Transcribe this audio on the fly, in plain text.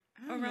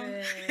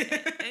around.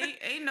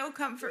 ain't no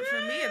comfort for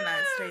me in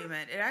that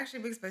statement. It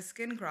actually makes my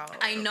skin crawl.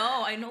 I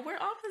know. We're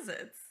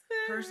opposites.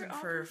 Person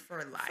for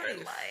life.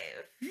 For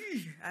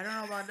life. I don't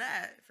know about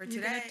that. For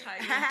You're today. gonna tie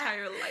your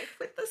entire life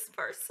with this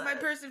person. My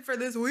person for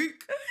this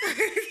week.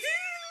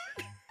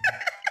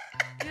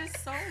 You're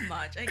so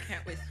much. I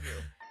can't with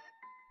you.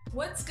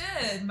 What's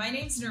good? My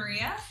name's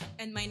Nereah.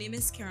 And my name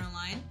is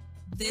Karoline.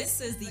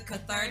 This is the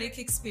Cathartic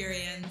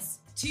Experience.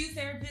 Two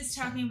therapists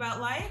talking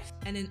about life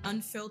in an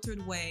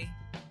unfiltered way.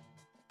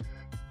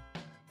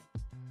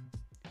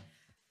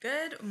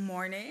 Good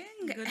morning.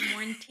 Good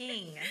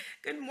morning.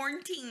 Good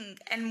morning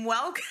and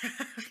welcome.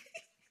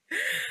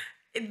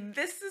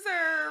 This is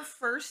our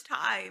first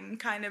time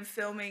kind of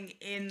filming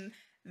in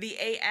the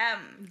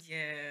AM.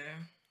 Yeah.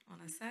 On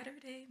a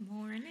Saturday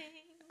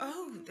morning.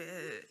 Oh,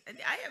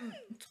 I am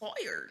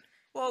tired.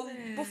 Well,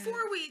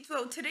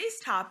 so today's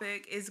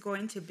topic is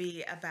going to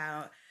be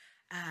about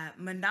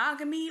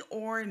monogamy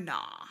or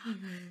not.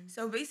 Mm-hmm.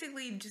 So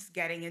basically just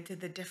getting into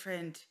the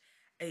different,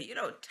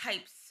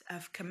 types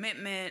of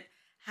commitment,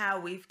 how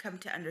we've come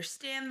to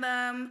understand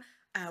them,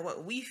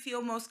 what we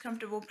feel most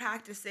comfortable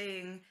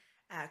practicing,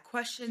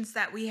 questions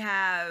that we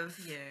have.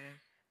 Yeah.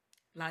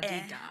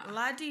 La-di-da.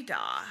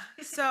 La-di-da.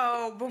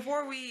 So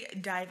before we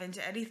dive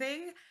into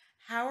anything,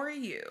 how are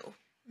you?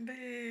 But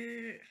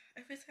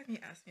every time you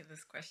ask me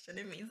this question,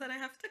 it means that I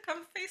have to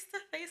come face to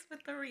face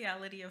with the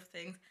reality of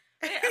things.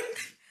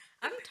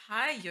 I'm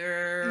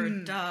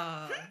tired.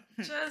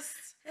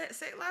 Just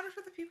say it louder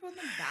for the people in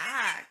the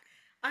back.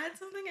 I had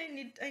something I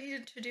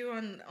needed to do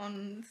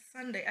on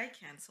Sunday. I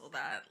canceled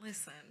that.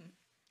 Listen,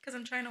 because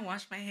I'm trying to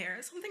wash my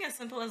hair. Something as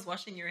simple as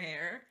washing your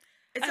hair.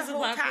 It's as a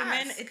whole Black task.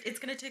 woman, it's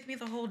gonna take me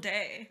the whole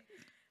day.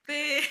 But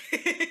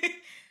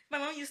my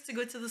mom used to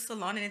go to the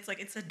salon, and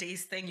it's a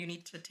day's thing. You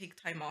need to take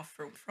time off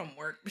from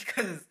work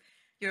because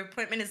your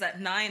appointment is at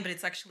 9, but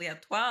it's actually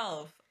at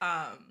 12. So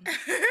I'm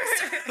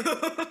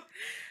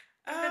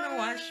gonna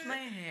wash my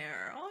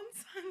hair on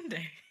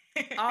Sunday.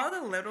 All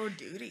the little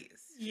duties.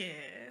 Yeah.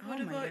 Oh What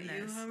my about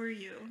goodness. you? How are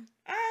you?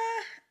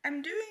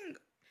 I'm doing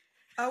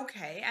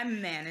okay.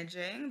 I'm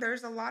managing.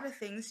 There's a lot of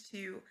things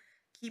to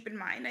keep in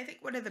mind. I think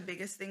one of the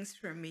biggest things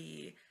for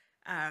me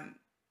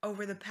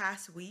over the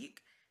past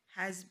week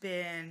has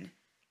been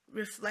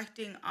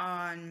reflecting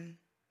on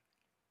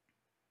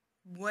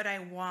what I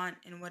want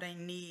and what I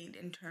need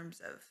in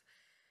terms of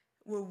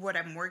what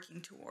I'm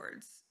working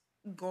towards,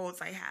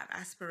 goals I have,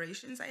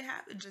 aspirations I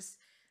have, and just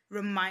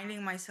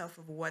reminding myself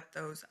of what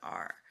those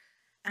are.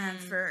 And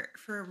for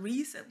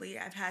recently,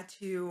 I've had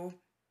to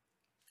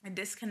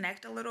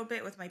disconnect a little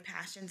bit with my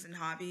passions and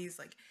hobbies,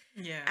 like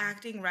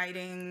acting,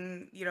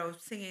 writing,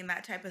 singing,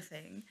 that type of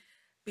thing,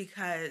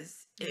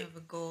 because you have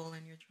a goal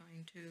and you're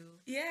trying to.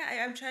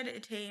 Yeah, I'm trying to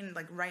attain,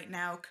 like right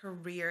now,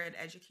 career and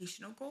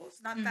educational goals.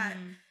 Not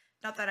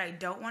that I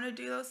don't want to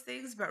do those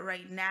things, but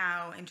right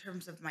now, in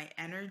terms of my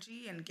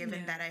energy, and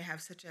given that I have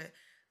such a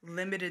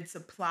limited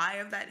supply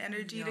of that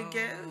energy to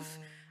give,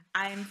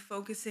 I'm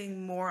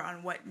focusing more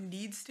on what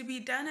needs to be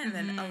done and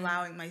then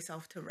allowing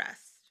myself to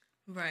rest.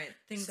 Right.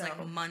 Things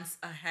like months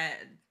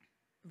ahead.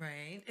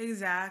 Right?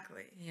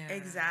 Exactly. Yeah.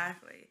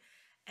 Exactly.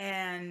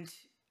 And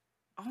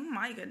oh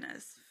my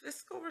goodness,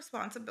 fiscal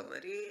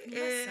responsibility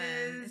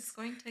it's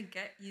going to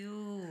get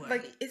you.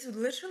 Like, it's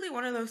literally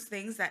one of those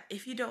things that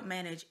if you don't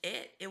manage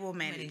it, it will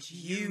manage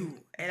you.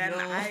 And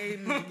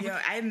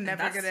I'm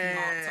never that's gonna.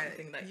 Not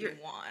something that you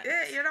want.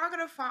 Yeah, you're not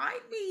gonna find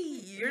me.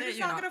 You're just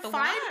not gonna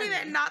find me.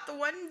 That not the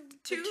 1,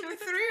 2, the 3,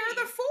 or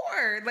the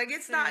 4. Like,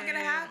 it's not gonna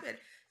happen.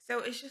 So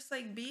it's just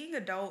like being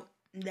adult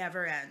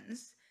never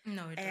ends.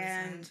 No, it doesn't.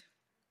 And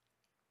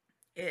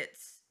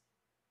it's.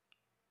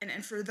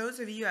 And for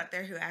those of you out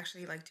there who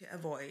actually like to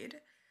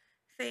avoid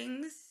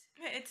things,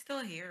 it's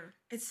still here.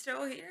 It's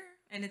still here.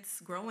 And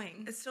it's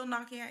growing. It's still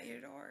knocking at your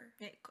door.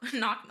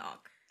 Knock,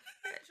 knock.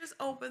 Just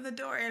open the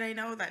door. And I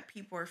know that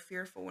people are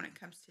fearful when it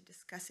comes to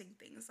discussing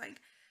things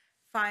like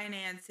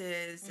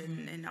finances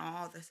and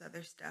all this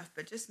other stuff.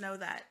 But just know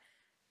that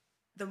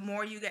the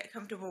more you get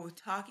comfortable with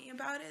talking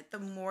about it, the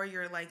more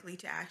you're likely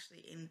to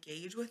actually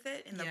engage with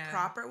it in the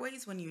proper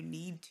ways when you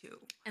need to.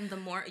 And the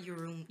more you're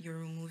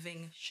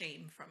removing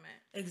shame from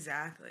it.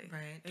 Exactly.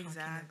 Right.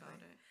 Exactly.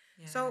 About it.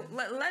 Yeah.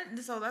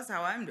 So that's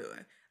how I'm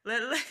doing.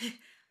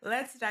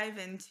 Let's dive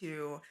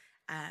into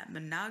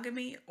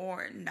monogamy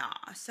or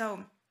not.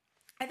 So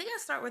I think I'll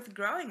start with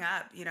growing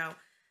up.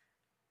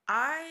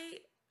 I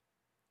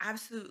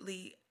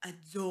absolutely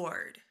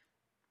adored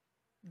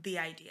the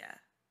idea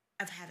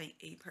of having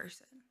a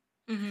person.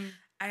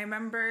 I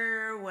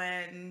remember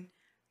when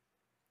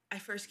I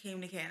first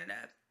came to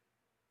Canada,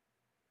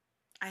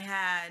 I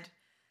had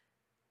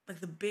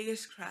like the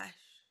biggest crush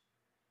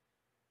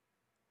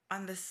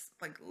on this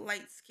like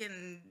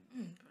light-skinned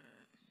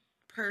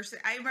person.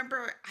 I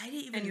remember I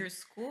didn't even... In your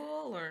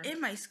school or? In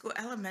my school,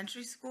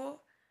 elementary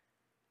school.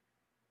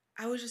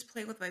 I was just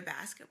playing with my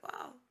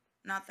basketball.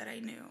 Not that I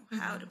knew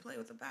how to play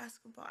with a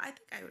basketball. I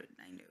think I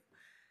knew.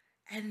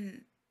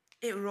 And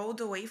it rolled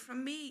away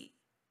from me.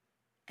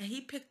 And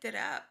he picked it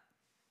up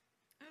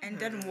and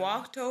then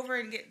walked over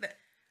and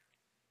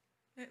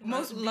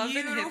most Love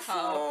and hip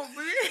hop.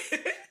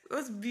 beautiful,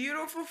 most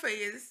beautiful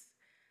face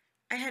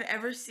I had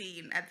ever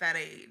seen at that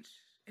age.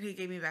 And he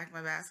gave me back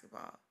my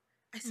basketball.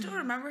 I still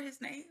remember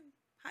his name.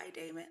 Hi,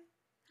 Damon.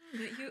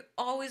 But you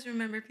always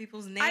remember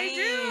people's names. I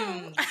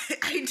do.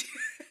 I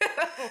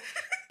do.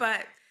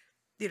 But,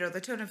 you know,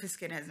 the tone of his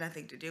skin has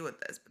nothing to do with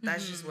this. But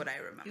that's just what I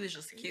remember. He was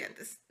just He cute. had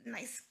this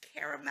nice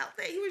caramel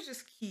thing. He was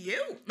just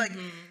cute. Like,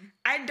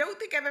 I don't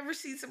think I've ever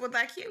seen someone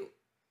that cute.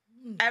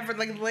 Ever,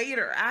 like,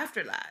 later,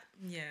 after that.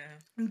 Yeah.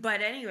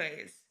 But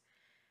anyways,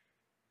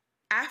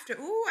 after,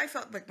 I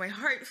felt like my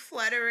heart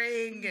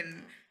fluttering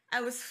and I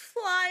was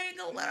flying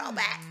a little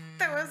bit.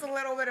 There was a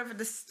little bit of a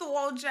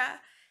nostalgia.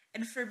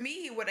 And for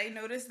me, what I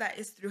noticed that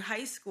is through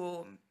high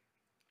school,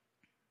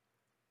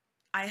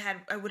 I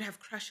would have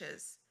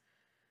crushes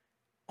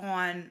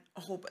on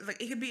a whole,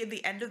 like it could be at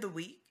the end of the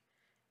week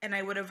and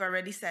I would have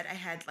already said I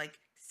had like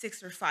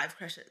 6 or 5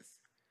 crushes.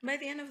 By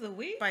the end of the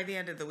week? By the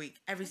end of the week,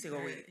 every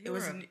single week. It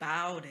was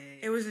about it.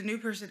 It was a new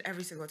person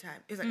every single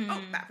time. It was like,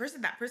 oh, that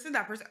person, that person,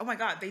 that person. Oh my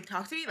God, they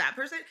talked to me, that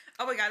person.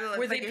 Oh my God.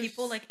 Were they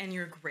people like in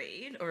your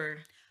grade or?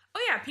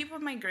 Oh yeah, people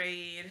in my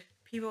grade,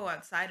 people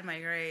outside of my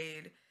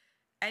grade,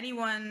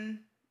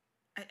 anyone.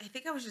 I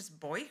think I was just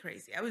boy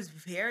crazy. I was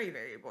very,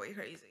 very boy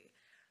crazy.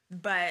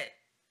 But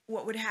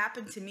what would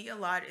happen to me a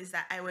lot is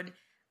that I would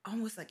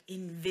almost like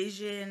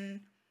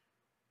envision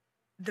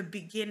the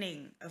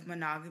beginning of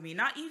monogamy,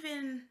 not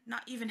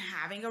even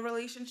having a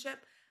relationship,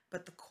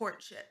 but the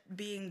courtship,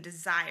 being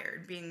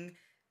desired,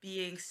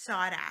 being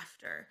sought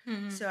after.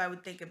 So I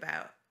would think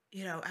about,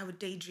 you know, I would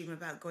daydream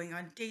about going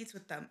on dates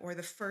with them or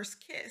the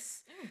first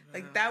kiss.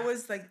 Like that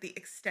was like the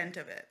extent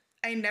of it.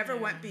 I never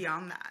went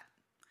beyond that.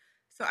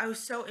 So I was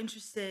so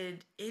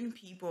interested in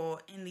people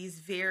in these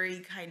very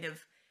kind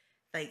of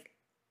like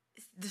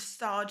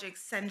nostalgic,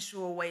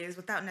 sensual ways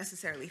without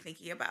necessarily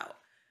thinking about,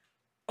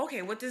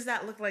 okay, what does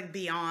that look like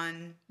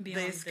beyond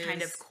this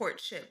kind of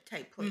courtship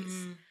type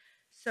place?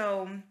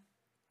 So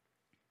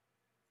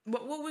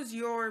what was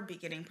your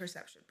beginning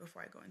perception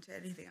before I go into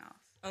anything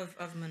else?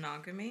 Of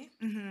monogamy?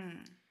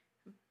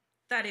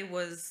 That it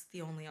was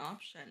the only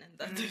option and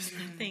that there's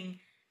nothing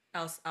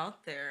else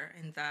out there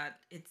and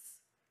that it's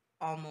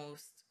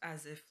almost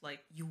as if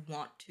like you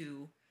want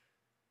to,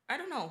 I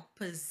don't know,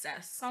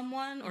 possess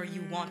someone or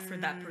you want for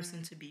that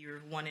person to be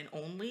your one and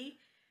only.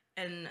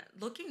 And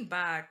looking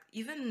back,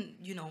 even,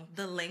 you know,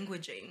 the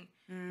languaging,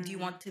 do you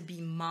want to be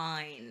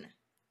mine,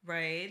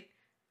 right?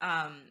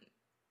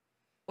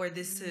 Or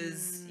this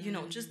is, you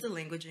know, just the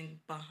languaging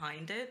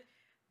behind it.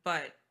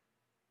 But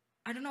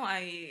I don't know,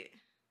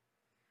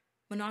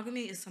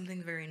 monogamy is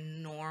something very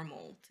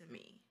normal to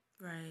me.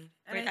 Right.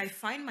 Right? I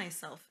find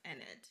myself in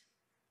it.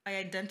 I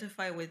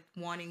identify with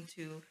wanting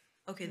to,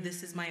 okay,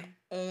 this is my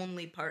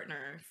only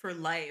partner for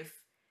life.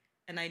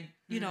 And I,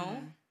 you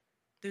know,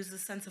 there's a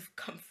sense of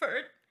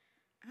comfort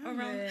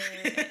around.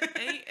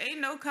 Ain't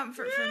no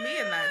comfort for me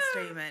in that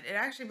statement. It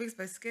actually makes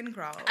my skin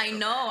crawl. I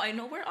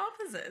know we're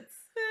opposites.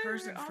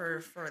 Person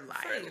for life.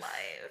 For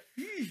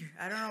life.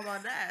 I don't know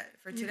about that.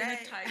 For You're today.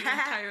 gonna tie your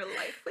entire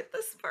life with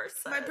this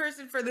person. My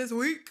person for this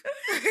week.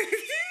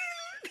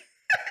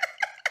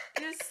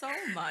 There's so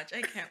much.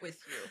 I can't with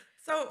you.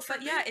 So,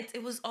 but yeah,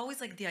 it was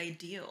always like the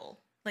ideal.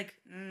 Like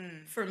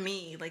for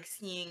me, like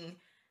seeing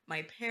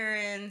my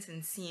parents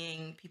and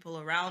seeing people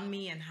around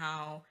me and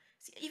how,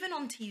 even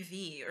on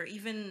TV or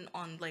even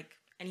on like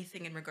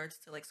anything in regards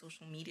to like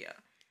social media,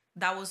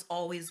 that was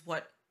always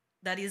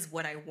that is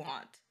what I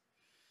want,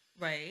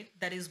 right?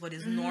 That is what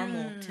is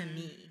normal to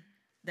me.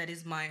 That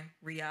is my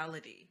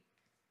reality.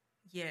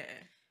 Yeah.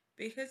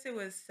 Because it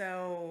was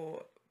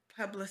so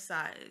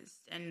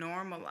publicized and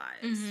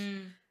normalized.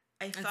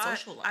 I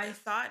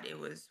thought it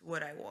was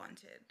what I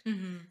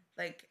wanted.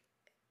 Like,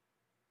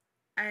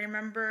 I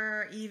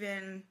remember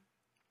even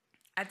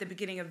at the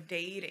beginning of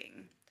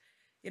dating,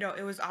 you know,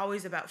 it was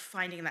always about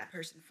finding that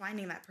person,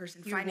 finding that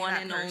person,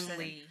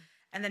 only.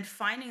 And then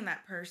finding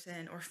that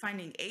person or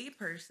finding a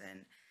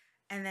person,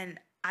 and then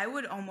I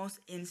would almost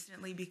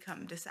instantly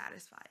become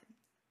dissatisfied.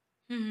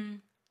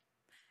 And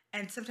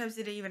sometimes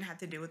it didn't even have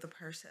to do with the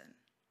person.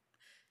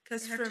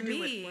 Because for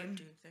me, what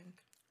do you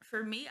think?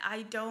 For me,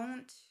 I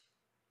don't.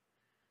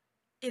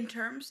 In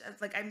terms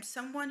of, like, I'm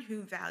someone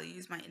who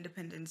values my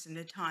independence and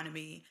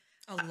autonomy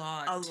a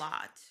lot.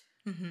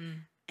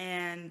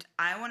 And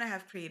I want to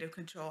have creative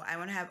control. I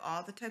want to have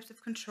all the types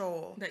of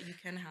control that you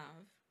can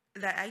have.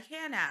 That I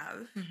can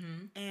have.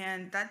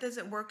 And that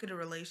doesn't work in a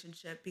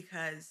relationship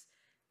because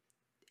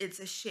it's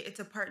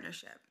a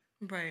partnership.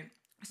 Right.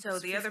 So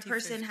it's the 50-50. Other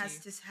person has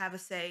to have a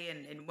say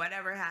in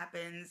whatever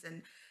happens,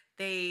 and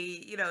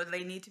they, you know,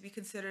 they need to be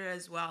considered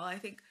as well. I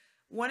think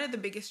one of the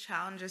biggest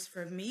challenges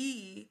for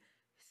me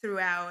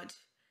throughout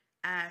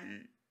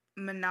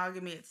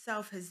monogamy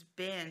itself has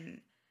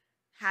been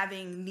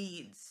having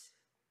needs,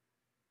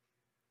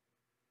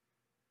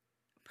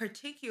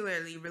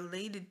 particularly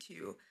related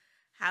to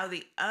how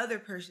the other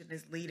person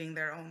is leading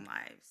their own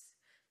lives.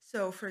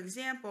 So, for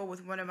example,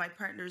 with one of my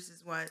partners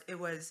it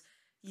was,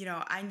 you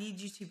know, I need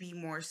you to be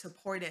more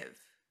supportive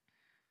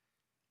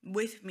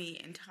with me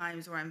in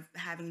times where I'm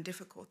having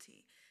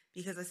difficulty.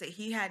 Because I say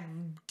he had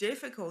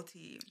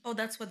difficulty. Oh,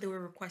 that's what they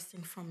were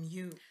requesting from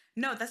you.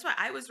 No, that's what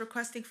I was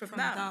requesting from From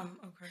them. them.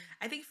 Okay.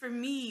 I think for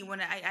me,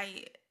 when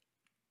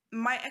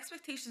my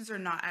expectations are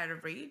not out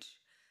of reach,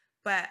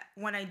 but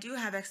when I do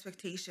have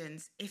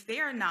expectations, if they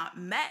are not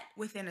met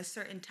within a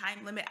certain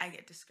time limit, I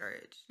get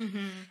discouraged.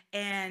 Mm-hmm.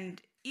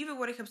 And even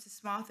when it comes to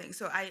small things,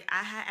 so I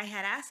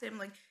had asked him,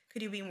 like,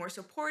 could you be more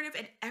supportive?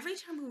 And every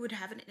time we would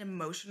have an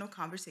emotional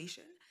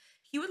conversation,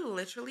 he would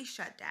literally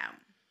shut down.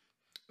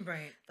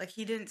 Right. Like,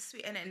 he didn't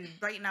speak. And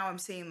right now I'm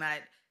saying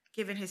that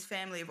given his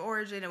family of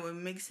origin, it would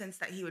make sense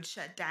that he would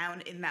shut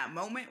down in that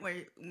moment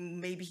where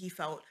maybe he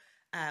felt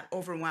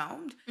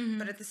overwhelmed. Mm-hmm.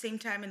 But at the same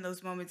time, in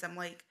those moments, I'm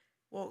like,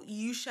 well,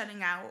 you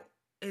shutting out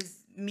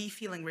is me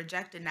feeling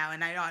rejected now,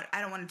 and I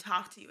don't want to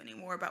talk to you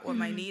anymore about what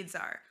my needs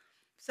are.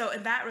 So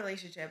in that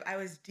relationship, I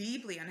was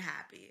deeply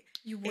unhappy.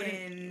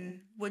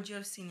 Would you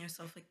have seen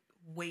yourself like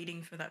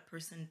waiting for that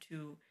person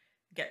to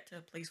get to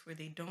a place where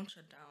they don't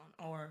shut down,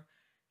 or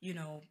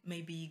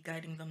maybe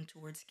guiding them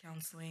towards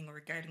counseling or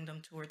guiding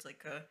them towards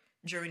like a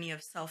journey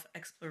of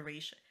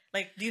self-exploration?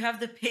 Like, do you have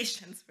the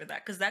patience for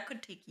that? Because that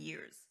could take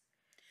years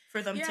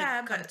for them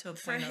to come to a point.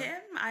 For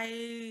him,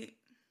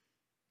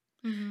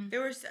 Mm-hmm.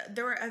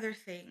 there were other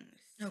things.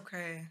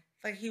 Okay.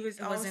 Like, he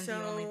was wasn't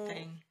the only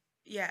thing.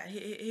 Yeah,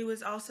 he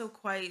was also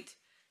quite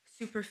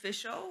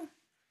superficial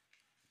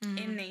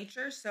in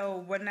nature. So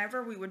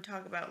whenever we would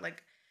talk about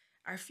like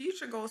our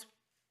future goals,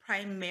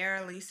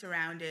 primarily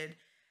surrounded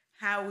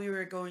how we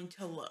were going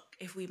to look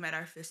if we met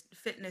our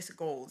fitness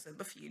goals in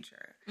the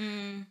future.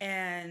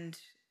 And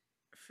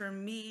for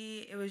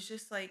me, it was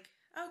just like,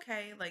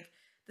 okay, like,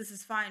 this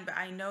is fine, but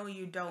I know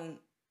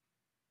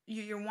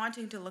you're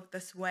wanting to look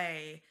this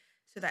way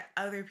so that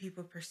other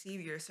people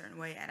perceive you a certain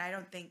way. And I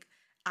don't think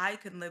I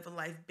could live a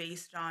life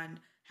based on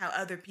how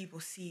other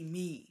people see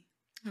me.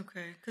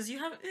 Okay, because you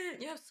have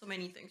so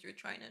many things you're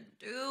trying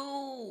to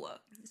do.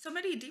 So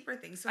many deeper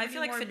things. I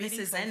feel like fitness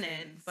is in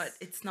it, but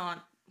it's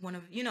not one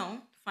of,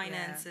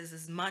 finances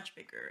is much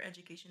bigger.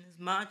 Education is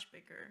much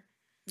bigger.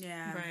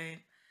 Yeah. Right.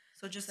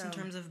 So just in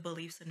terms of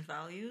beliefs and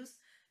values?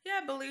 Yeah,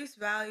 beliefs,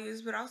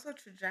 values, but also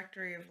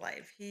trajectory of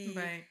life. He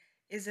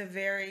was a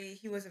very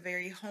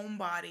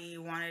homebody,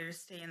 wanted to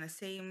stay in the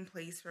same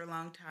place for a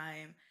long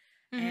time.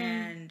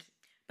 Mm-hmm.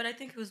 But I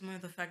think it was more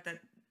the fact that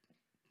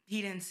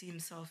he didn't see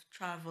himself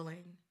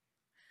traveling.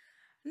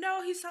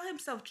 No, he saw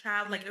himself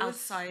traveling. Like,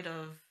 outside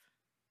of...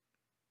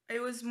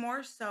 It was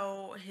more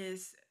so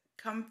his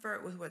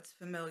comfort with what's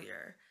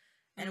familiar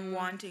and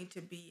wanting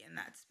to be in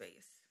that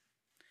space.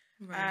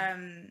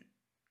 Right.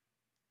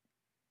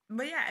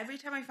 But yeah, every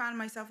time I found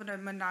myself in a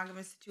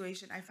monogamous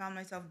situation, I found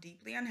myself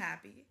deeply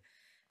unhappy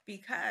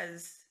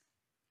because...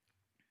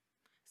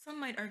 Some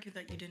might argue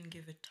that you didn't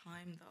give it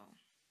time, though.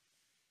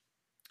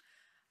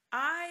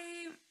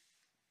 I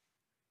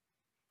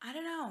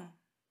don't know.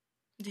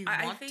 Do you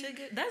want to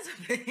give... That's a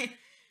thing.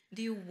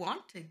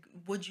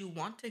 Would you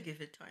want to give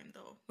it time,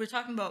 though? We're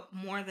talking about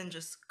more than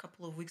just a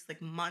couple of weeks,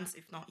 like months,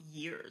 if not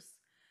years.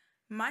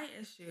 My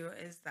issue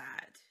is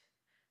that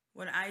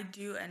when I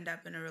do end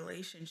up in a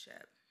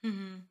relationship,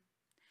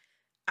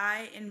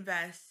 I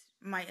invest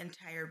my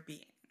entire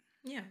being.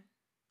 Yeah.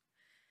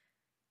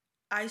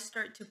 I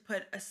start to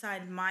put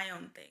aside my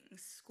own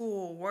things,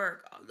 school,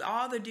 work,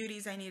 all the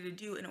duties I need to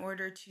do in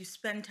order to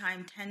spend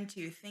time, tend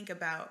to think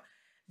about,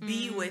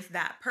 be with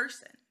that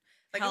person.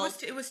 Like,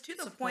 it was to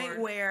the point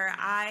where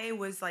I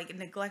was like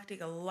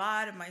neglecting a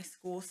lot of my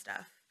school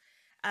stuff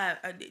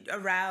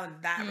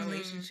around that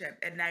relationship,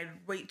 and I'd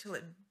wait till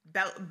it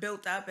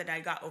built up and I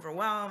got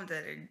overwhelmed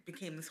and it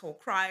became this whole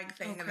crying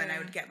thing, and then I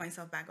would get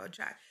myself back on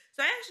track.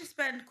 So I actually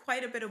spend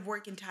quite a bit of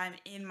work and time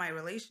in my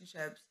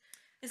relationships.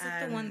 Is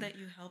it the one that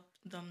you helped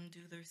them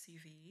do their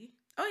CV?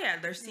 Oh yeah,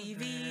 their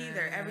CV,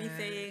 their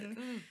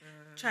everything.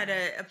 Try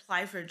to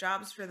apply for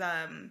jobs for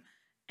them.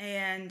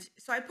 And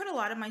so I put a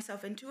lot of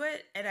myself into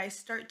it, and I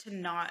start to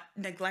not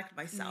neglect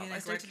myself. I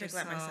start to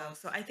neglect myself.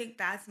 So I think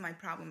that's my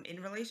problem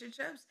in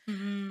relationships,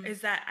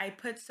 is that I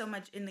put so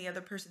much in the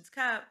other person's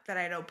cup that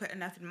I don't put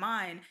enough in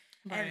mine.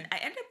 Right. And I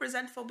end up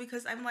resentful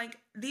because I'm like,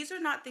 these are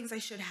not things I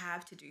should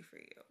have to do for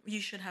you. You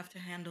should have to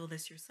handle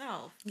this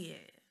yourself. Yeah.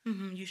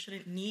 You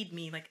shouldn't need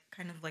me, like,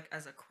 kind of like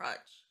as a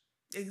crutch.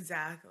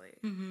 Exactly.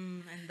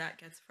 And that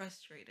gets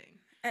frustrating.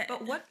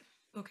 But what...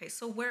 Okay,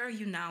 so where are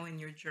you now in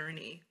your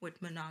journey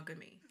with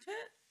monogamy?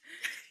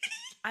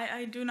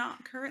 I do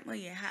not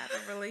currently have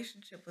a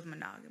relationship with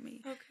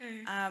monogamy.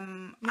 Okay.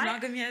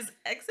 Monogamy has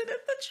exited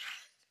the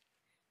chat.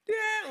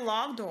 Yeah,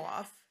 logged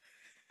off.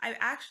 I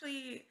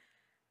actually,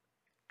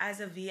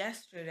 as of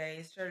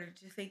yesterday, started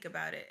to think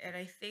about it, and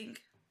I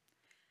think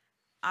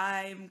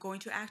I'm going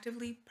to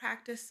actively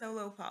practice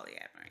solo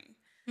polyamory.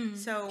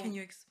 So, can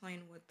you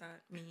explain what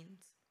that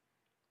means?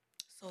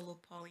 Solo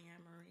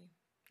polyamory.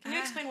 Can you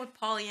explain what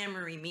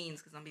polyamory means?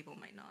 Because some people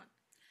might not.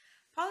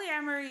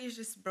 Polyamory is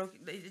just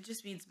broken. It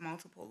just means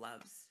multiple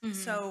loves.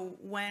 So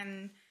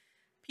when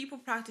people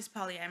practice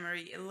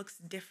polyamory, it looks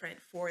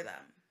different for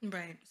them.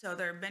 Right. So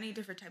there are many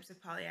different types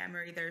of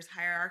polyamory. There's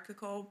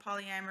hierarchical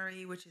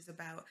polyamory, which is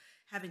about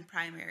having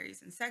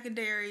primaries and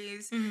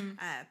secondaries. Mm-hmm.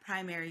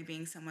 Primary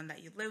being someone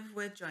that you live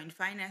with, join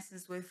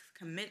finances with,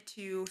 commit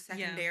to.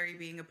 Secondary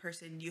being a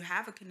person you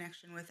have a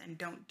connection with and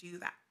don't do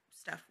that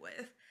stuff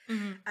with.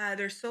 Mm-hmm.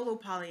 There's solo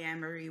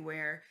polyamory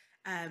where,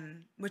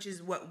 which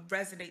is what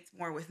resonates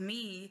more with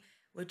me,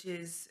 which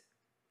is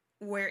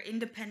where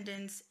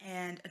independence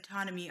and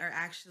autonomy are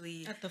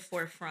actually At the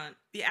forefront.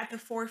 at the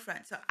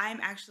forefront. So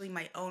I'm actually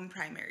my own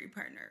primary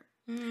partner,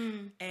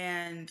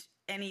 and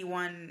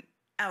anyone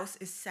else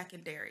is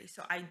secondary.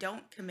 So I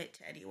don't commit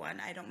to anyone.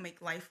 I don't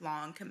make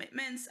lifelong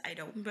commitments. I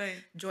don't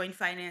join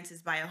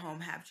finances, buy a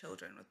home, have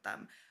children with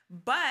them.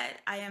 But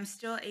I am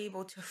still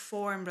able to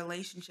form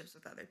relationships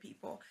with other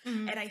people.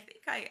 Mm-hmm. And I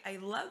think I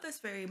love this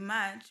very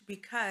much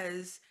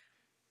because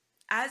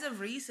as of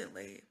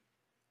recently,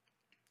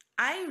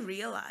 I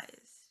realized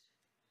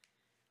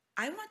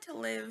I want to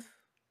live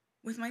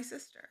with my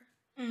sister.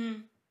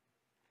 Mm-hmm.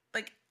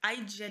 Like,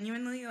 I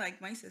genuinely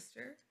like my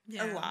sister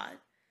a lot.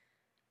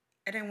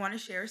 And I want to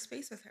share a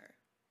space with her.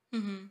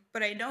 Mm-hmm.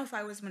 But I know if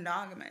I was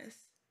monogamous,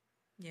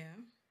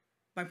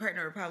 my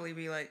partner would probably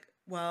be like,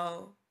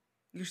 well,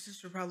 your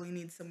sister probably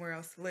needs somewhere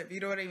else to live. You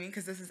know what I mean?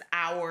 Because this is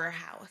our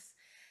house.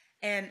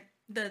 And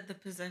the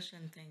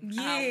possession thing.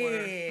 Yeah.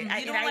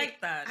 You don't like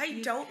that. I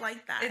don't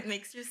like that. It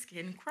makes your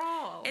skin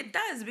crawl. It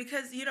does,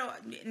 because, you know,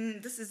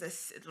 this is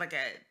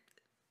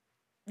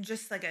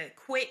just like a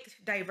quick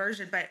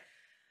diversion, but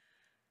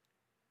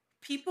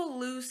people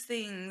lose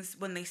things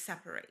when they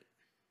separate.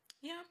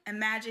 Yeah.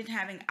 Imagine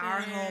having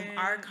our home,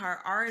 our car,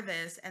 our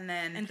this, and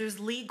there's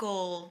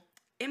legal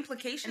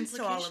implications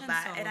to all of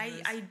that. And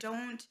I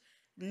don't,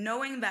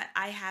 knowing that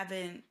I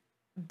haven't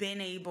been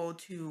able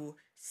to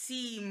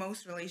see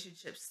most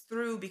relationships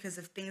through because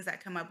of things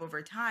that come up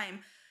over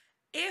time,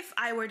 if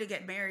I were to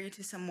get married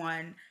to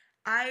someone,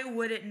 I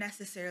wouldn't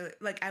necessarily,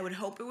 like, I would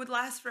hope it would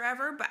last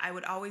forever, but I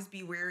would always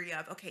be wary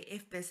of, okay,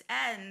 if this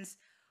ends,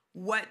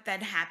 what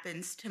then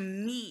happens to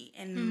me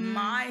and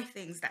my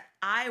things that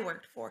I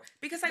worked for?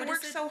 Because I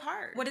worked so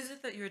hard. What is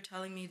it that you were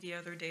telling me the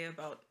other day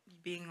about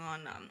being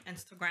on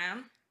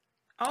Instagram?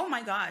 Oh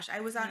my gosh.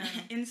 I was on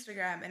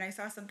Instagram and I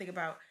saw something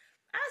about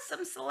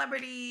some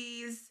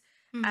celebrities,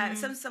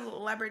 some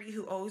celebrity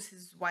who owes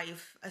his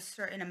wife a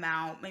certain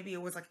amount. Maybe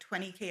it was like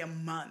 $20,000 a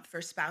month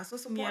for spousal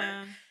support.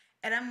 Yeah.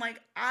 And I'm like,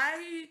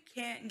 I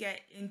can't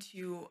get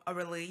into a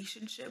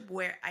relationship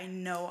where I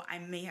know I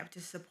may have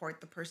to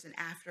support the person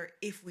after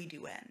if we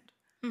do end.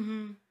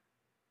 Mm-hmm.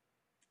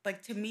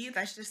 Like, to me,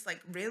 that's just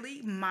like,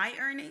 really? My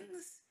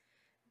earnings?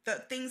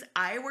 The things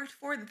I worked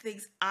for, the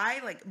things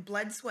I, like,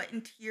 blood, sweat,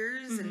 and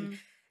tears and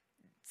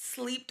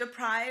sleep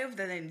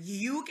deprived, and then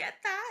you get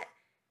that?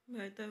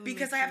 Right,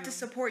 because I have to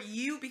support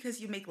you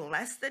because you make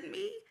less than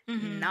me?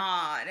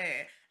 Nah,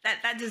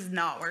 that does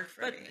not work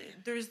for me.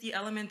 But there's the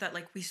element that,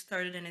 like, we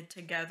started in it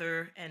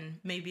together, and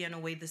maybe in a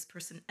way this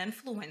person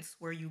influenced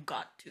where you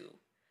got to.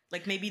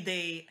 Like, maybe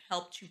they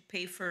helped you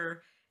pay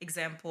for,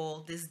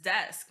 example, this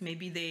desk.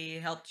 Maybe they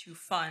helped you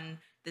fund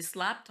this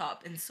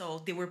laptop. And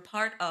so they were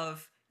part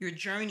of your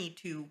journey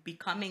to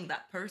becoming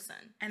that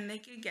person. And they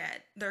could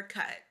get their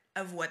cut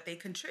of what they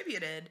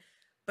contributed,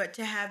 but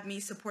to have me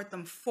support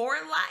them for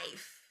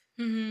life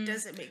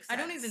doesn't make sense. I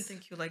don't even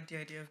think you like the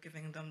idea of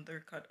giving them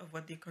their cut of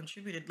what they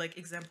contributed. Like,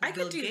 example, I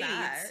Bill could do Gates,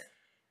 that.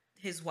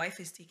 His wife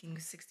is taking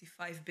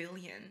 $65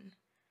 billion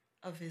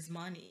of his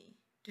money.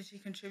 Did she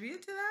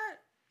contribute to that?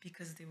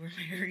 Because they were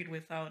married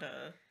without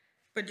a...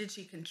 But did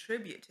she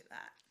contribute to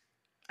that?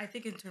 I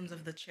think in terms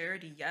of the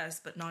charity, yes,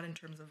 but not in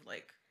terms of,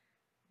 like,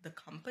 the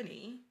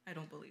company. I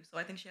don't believe so.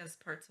 I think she has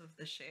parts of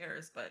the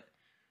shares, but...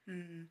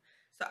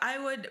 So I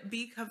would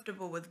be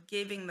comfortable with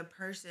giving the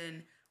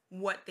person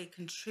what they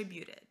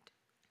contributed.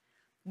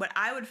 What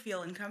I would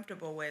feel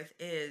uncomfortable with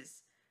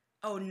is,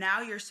 oh,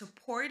 now you're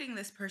supporting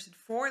this person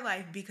for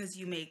life because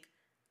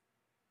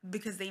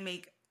they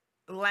make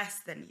less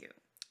than you.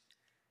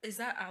 Is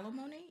that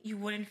alimony? You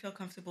wouldn't feel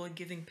comfortable with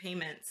giving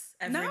payments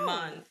every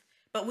month.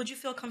 But would you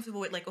feel comfortable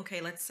with, like, okay,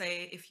 let's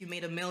say if you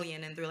made $1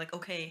 million and they're like,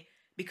 okay,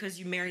 because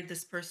you married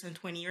this person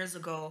 20 years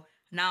ago,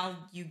 now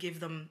you give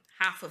them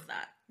half of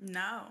that?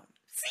 No.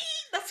 See,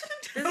 that's what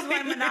I'm This is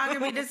why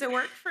monogamy doesn't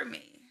work for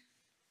me.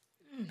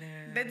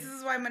 Man. This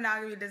is why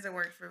monogamy doesn't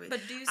work for me.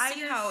 But do you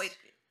see how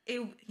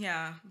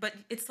yeah, but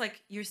it's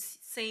like you're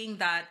saying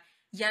that,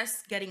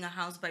 yes, getting a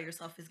house by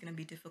yourself is going to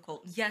be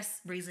difficult. Yes,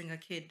 raising a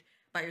kid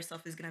by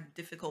yourself is going to be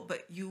difficult,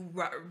 but you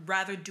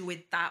rather do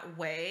it that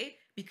way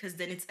because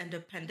then it's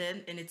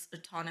independent and it's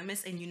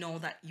autonomous and you know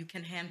that you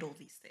can handle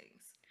these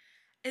things.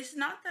 It's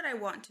not that I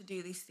want to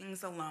do these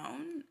things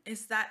alone.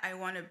 It's that I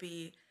want to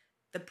be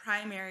the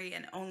primary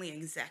and only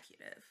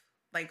executive.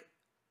 Like,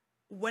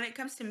 when it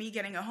comes to me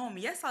getting a home,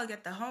 yes, I'll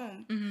get the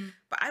home,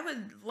 but I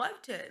would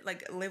love to,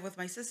 like, live with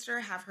my sister,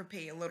 have her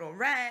pay a little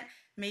rent,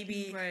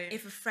 maybe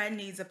if a friend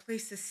needs a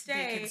place to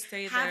stay,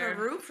 have there. A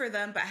room for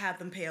them, but have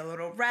them pay a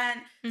little rent.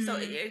 So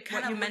it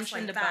kind of you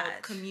mentioned like about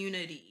that.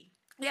 Community.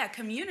 yeah,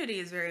 community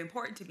is very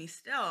important to me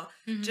still,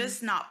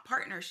 just not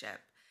partnership.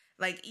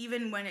 Like,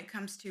 even when it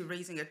comes to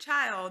raising a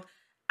child,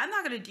 I'm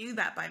not going to do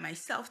that by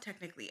myself,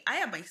 technically. I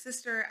have my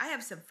sister, I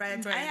have some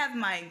friends, I Right. have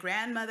my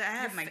grandmother, I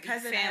have my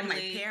cousin, I have my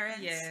family,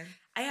 parents. yeah.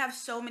 I have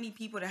so many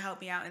people to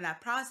help me out in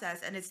that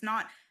process, and it's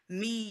not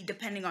me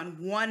depending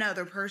on one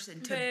other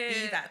person to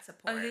be But that a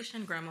support.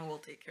 Haitian grandma will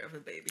take care of a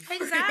baby.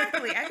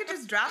 Exactly. I could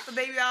just drop the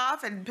baby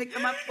off and pick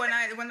them up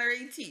when they're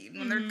 18,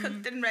 when they're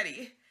cooked and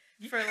ready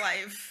for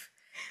life.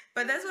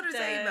 But that's what I'm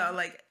saying, though.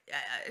 Like,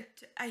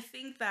 I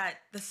think that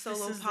the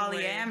solo is the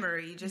way.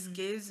 polyamory just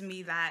gives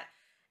me that.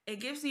 It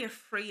gives me a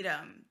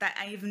freedom that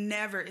I've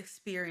never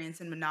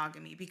experienced in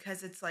monogamy,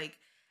 because it's like,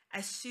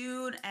 as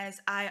soon as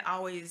I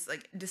always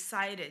like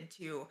decided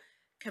to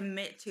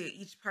commit to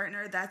each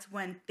partner, that's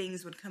when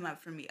things would come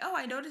up for me. Oh,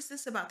 I noticed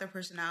this about their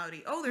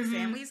personality. Oh, their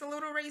family's a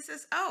little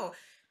racist. Oh,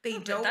 they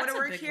don't want to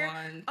work here.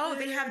 One. Oh,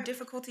 they have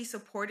difficulty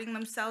supporting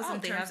themselves in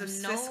they terms have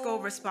of no- fiscal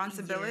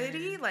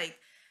responsibility. yeah. Like,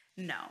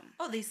 no.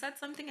 Oh, they said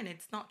something and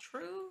it's not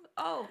true.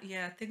 Oh,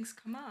 yeah, things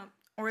come up.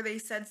 Or they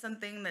said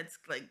something that's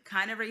like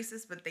kind of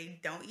racist, but they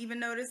don't even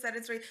notice that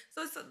it's racist.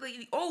 So it's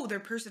like, oh, their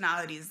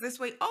personality is this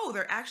way. Oh,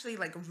 they're actually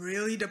like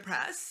really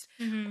depressed.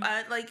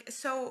 Like,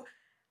 so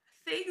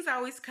things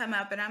always come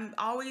up, and I'm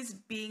always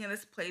being in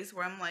this place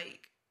where I'm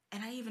like,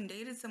 and I even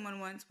dated someone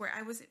once where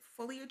I wasn't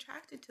fully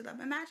attracted to them.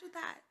 Imagine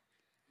that.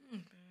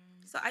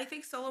 So I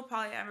think solo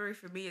polyamory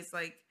for me is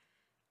like,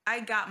 I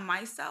got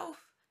myself,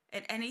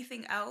 and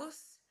anything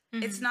else,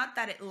 it's not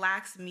that it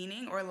lacks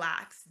meaning or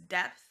lacks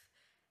depth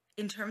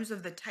in terms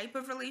of the type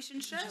of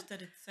relationship. Just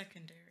that it's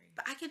secondary.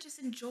 But I could just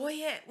enjoy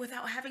it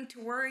without having to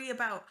worry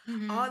about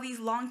all these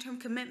long-term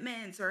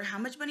commitments or how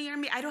much money you earn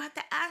me. I don't have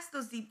to ask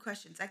those deep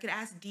questions. I could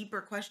ask deeper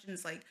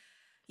questions like,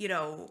 you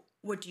know,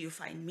 what do you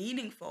find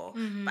meaningful?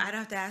 But I don't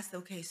have to ask,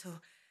 okay, so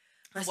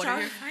let's What talk.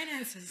 are your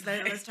finances?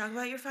 Let's talk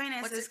about your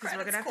finances, because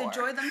we're credit gonna have to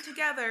score? enjoy them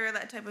together,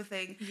 that type of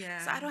thing.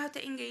 Yeah. So I don't have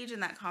to engage in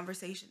that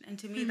conversation, and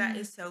to me, that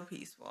is so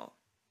peaceful.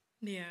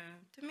 Yeah.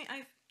 To me,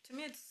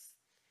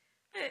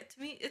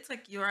 it's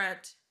like you're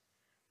at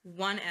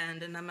one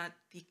end and I'm at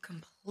the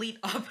complete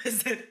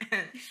opposite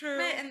end. True.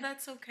 And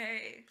that's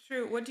okay.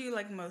 True. What do you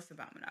like most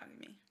about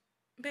monogamy?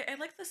 But I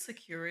like the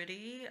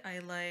security. I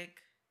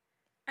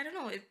don't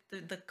know,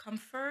 the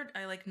comfort.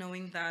 I like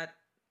knowing that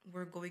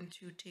we're going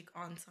to take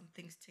on some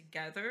things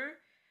together.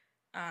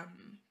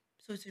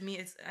 So to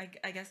me,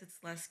 I guess it's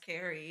less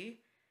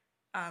scary.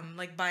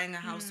 Like buying a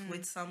house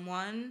with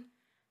someone.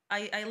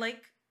 I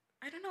like,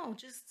 I don't know,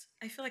 just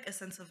I feel like a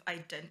sense of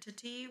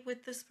identity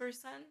with this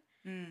person.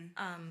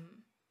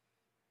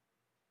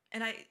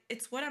 And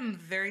it's what I'm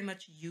very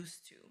much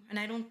used to. And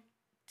I don't,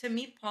 to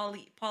me,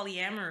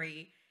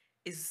 polyamory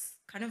is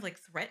kind of like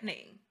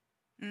threatening.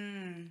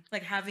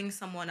 Like having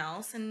someone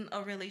else in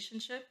a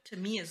relationship to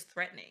me is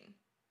threatening.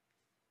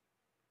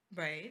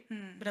 Right?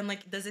 But I'm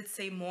like, does it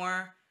say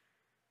more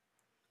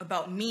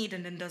about me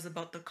than it does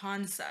about the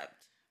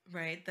concept?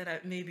 Right?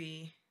 That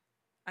maybe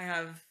I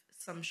have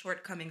some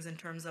shortcomings in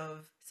terms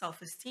of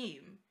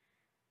self-esteem.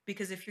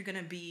 Because if you're going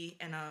to be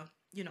in a,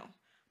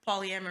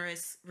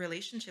 polyamorous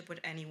relationship with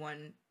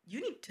anyone,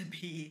 you need to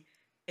be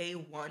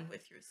A1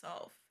 with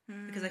yourself.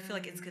 Because I feel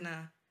like it's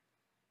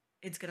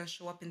gonna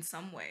show up in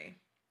some way.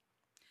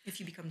 If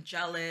you become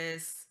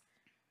jealous,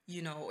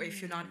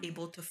 if you're not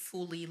able to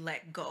fully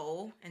let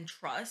go and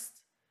trust.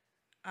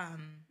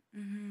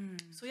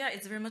 So yeah,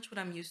 it's very much what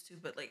I'm used to,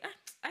 but like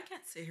I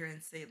can't sit here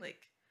and say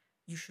like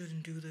you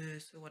shouldn't do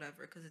this or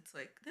whatever, because it's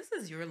like, this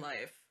is your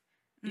life.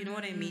 You know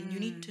what I mean? You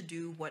need to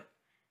do what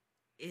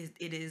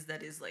it is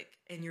that is like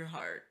in your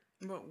heart.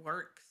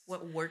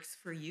 What works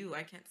for you.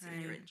 I can't sit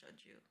here and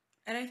judge you.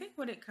 And I think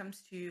when it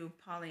comes to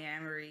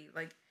polyamory,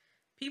 like,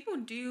 people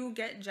do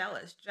get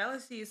jealous.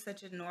 Jealousy is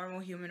such a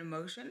normal human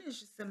emotion. It's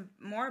just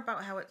more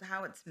about how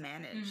it's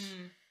managed.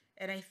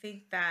 And I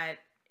think that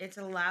it's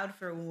allowed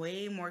for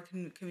way more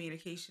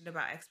communication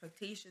about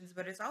expectations,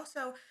 but it's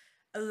also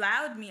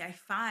allowed me, I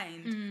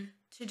find,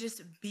 to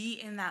just be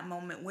in that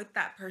moment with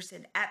that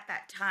person at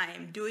that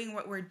time, doing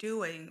what we're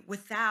doing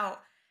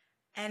without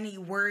any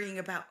worrying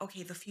about,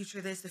 okay, the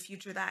future this, the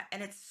future that.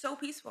 And it's so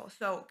peaceful.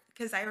 So,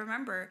 because I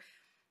remember,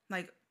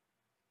 like,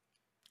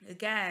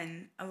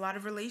 again, a lot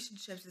of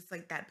relationships, it's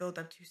like that build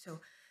up to, so,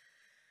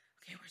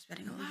 okay, we're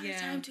spending a lot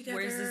of time together.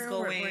 Where's this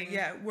going?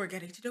 We're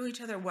getting to know each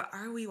other. What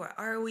are we?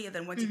 And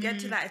then once you get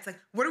to that, it's like,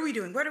 what are we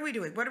doing? What are we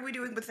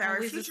doing with our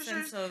Always future? A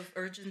sense of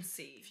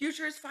urgency.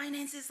 Futures,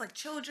 finances, like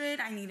children.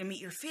 I need to meet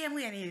your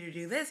family. I need to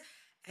do this.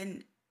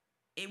 And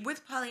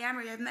with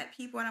polyamory, I've met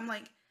people and I'm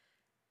like,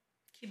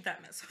 keep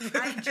that mess.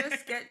 I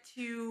just get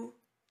to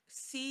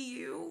see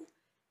you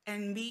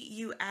and meet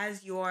you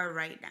as you are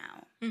right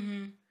now.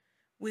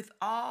 With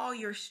all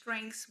your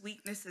strengths,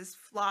 weaknesses,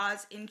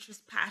 flaws,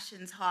 interests,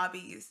 passions,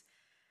 hobbies.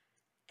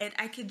 And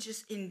I could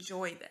just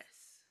enjoy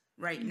this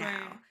right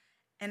now.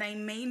 And I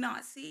may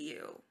not see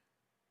you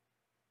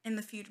in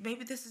the future.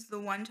 Maybe this is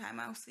the one time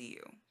I'll see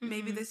you.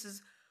 Maybe this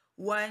is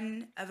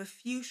one of a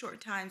few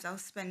short times I'll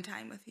spend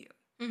time with you.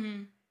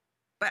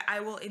 But I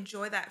will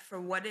enjoy that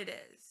for what it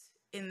is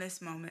in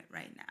this moment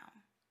right now.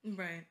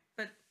 Right.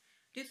 But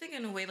do you think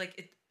in a way like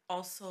it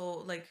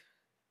also like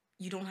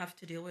you don't have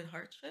to deal with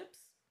hardships?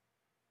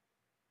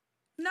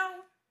 No,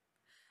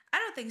 I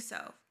don't think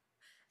so.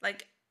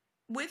 Like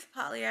with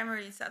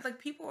polyamory and stuff, like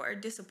people are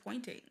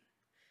disappointing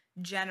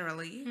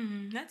generally.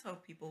 That's how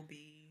people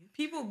be.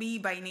 People be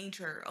by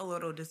nature a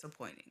little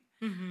disappointing.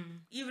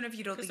 Even if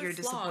you don't Because think you're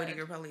they're disappointing, flawed.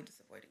 you're probably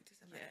disappointing to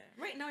somebody.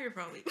 Yeah. Right now you're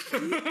probably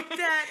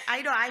That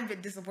I know I've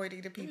been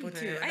disappointing to people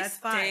too. And that's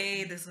stay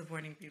fine.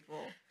 disappointing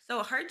people.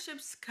 So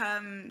hardships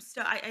come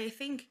still. I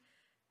think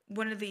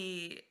one of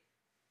the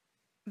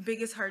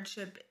biggest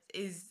hardship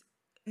is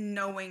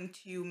knowing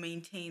to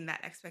maintain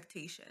that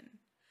expectation.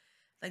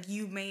 Like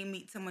you may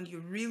meet someone you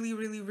really,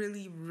 really,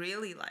 really,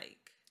 really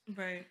like,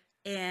 Right.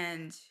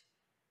 and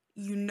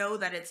you know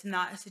that it's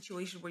not a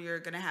situation where you're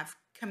gonna have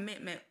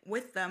commitment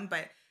with them,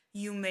 but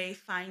you may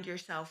find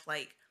yourself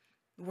like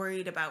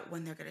worried about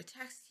when they're gonna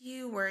text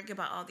you, worrying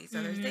about all these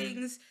other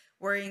things,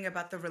 worrying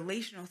about the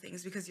relational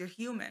things because you're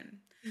human.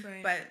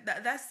 Right.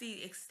 But that's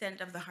the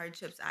extent of the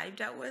hardships I've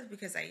dealt with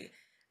because I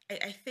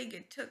think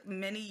it took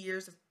many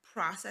years of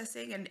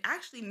processing and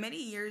actually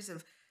many years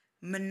of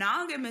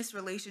monogamous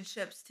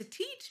relationships to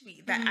teach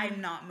me that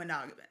I'm not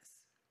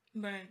monogamous.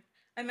 Right.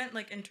 I meant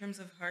like in terms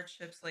of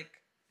hardships, like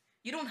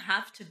you don't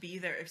have to be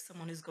there if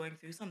someone is going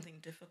through something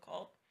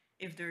difficult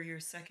if they're your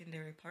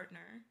secondary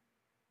partner.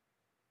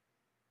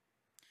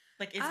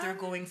 Like if they're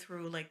going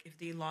through like if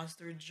they lost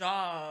their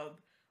job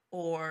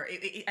or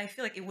I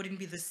feel like it wouldn't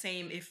be the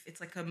same if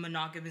it's like a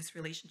monogamous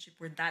relationship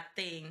where that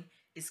thing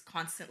is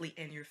constantly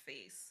in your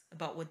face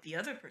about what the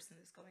other person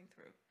is going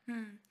through.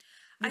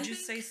 Would you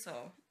say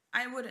so?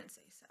 I wouldn't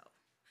say so.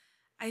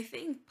 I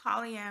think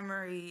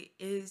polyamory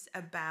is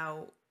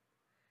about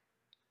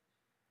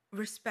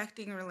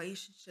respecting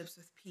relationships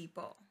with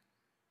people.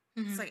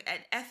 It's like an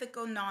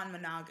ethical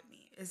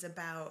non-monogamy is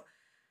about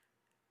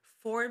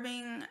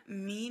forming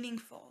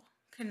meaningful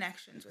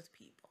connections with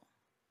people.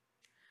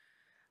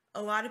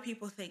 A lot of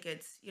people think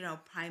it's,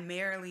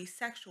 primarily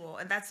sexual,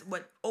 and that's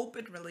what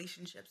open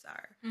relationships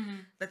are.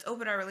 Let's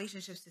open our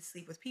relationships to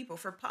sleep with people.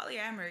 For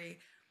polyamory,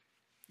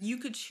 you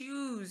could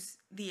choose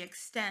the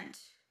extent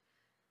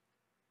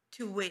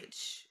to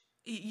which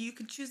you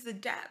could choose the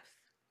depth.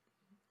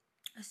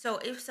 So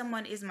if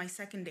someone is my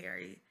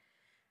secondary,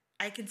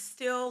 I could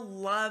still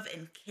love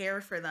and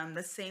care for them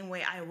the same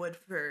way I would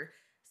for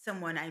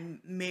someone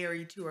I'm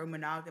married to or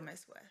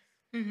monogamous with.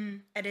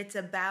 And it's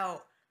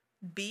about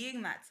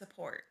being that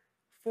support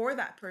for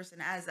that person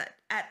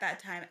at that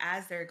time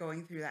as they're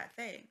going through that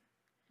thing.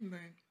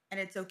 Right. And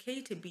it's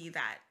okay to be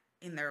that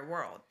in their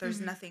world. There's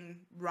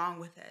nothing wrong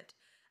with it.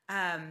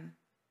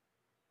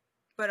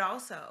 But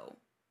also,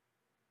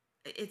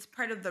 it's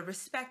part of the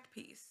respect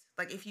piece.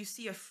 Like if you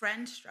see a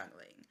friend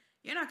struggling,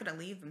 you're not going to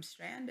leave them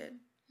stranded.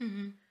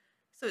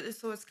 So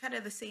it's kind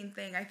of the same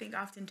thing. I think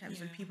oftentimes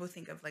when people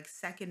think of like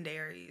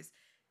secondaries,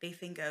 they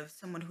think of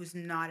someone who's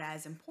not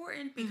as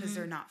important because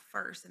they're not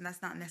first. And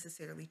that's not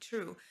necessarily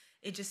true.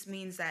 It just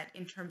means that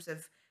in terms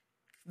of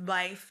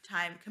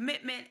lifetime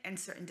commitment and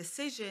certain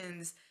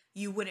decisions,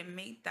 you wouldn't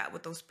make that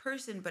with those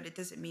person, but it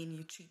doesn't mean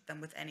you treat them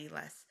with any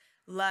less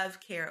love,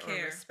 care.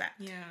 Or respect.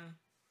 Yeah.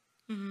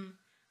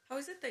 How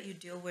is it that you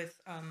deal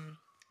with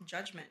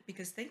judgment?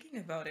 Because thinking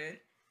about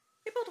it,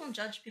 people don't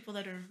judge people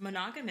that are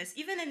monogamous,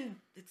 even in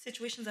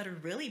situations that are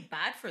really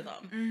bad for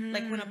them.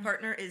 Like when a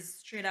partner is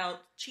straight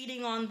out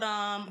cheating on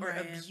them or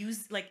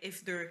like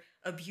if they're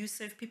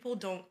abusive, people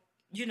don't,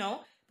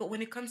 But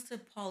when it comes to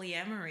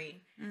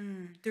polyamory,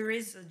 there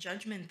is a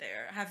judgment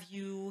there. Have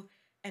you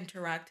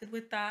interacted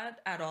with that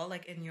at all,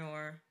 like in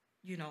your,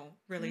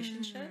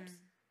 relationships?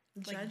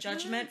 Like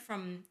judgment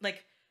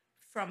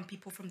from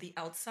people from the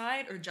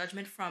outside, or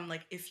judgment from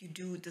like if you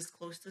do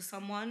disclose to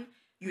someone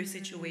your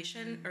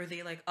situation, are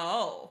they like,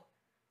 oh,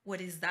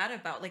 what is that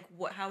about? Like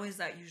how is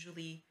that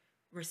usually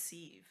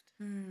received?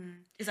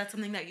 Is that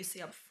something that you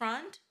say up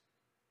front?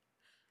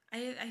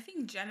 I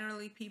think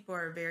generally people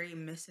are very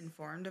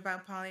misinformed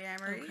about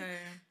polyamory. Okay.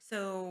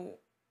 So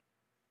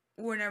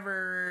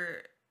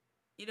whenever,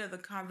 the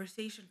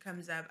conversation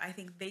comes up, I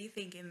think they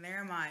think in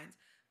their minds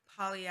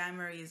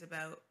polyamory is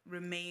about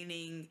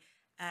remaining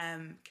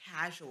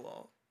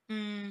casual.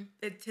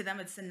 To them,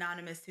 it's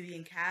synonymous to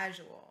being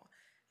casual.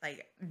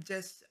 Like,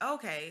 just,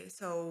 okay,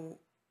 so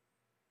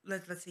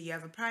let's say you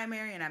have a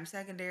primary and I'm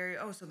secondary.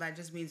 Oh, so that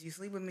just means you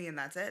sleep with me and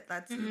that's it?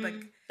 That's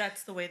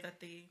That's the way that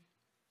they...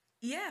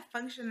 Yeah,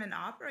 function and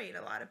operate,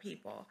 a lot of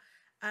people.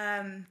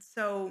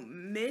 So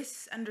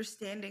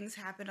misunderstandings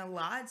happen a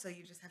lot, so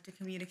you just have to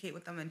communicate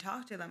with them and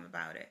talk to them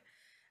about it.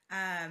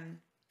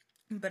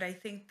 But I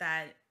think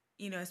that,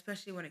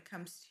 especially when it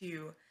comes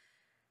to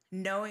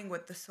knowing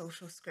what the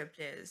social script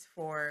is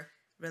for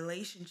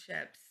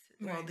relationships,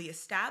 well, the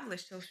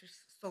established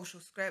social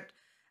script,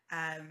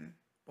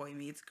 boy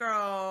meets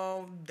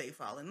girl, they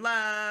fall in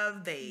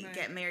love, they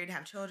get married,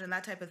 have children,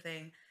 that type of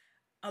thing.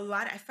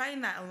 I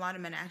find that a lot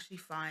of men actually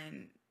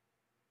find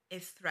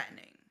it's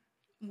threatening.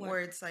 Where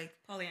it's like...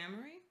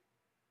 Polyamory?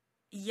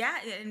 Yeah,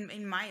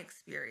 in my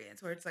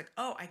experience, where it's like,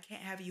 oh, I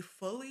can't have you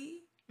fully,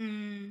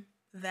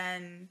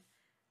 then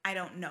I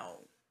don't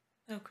know.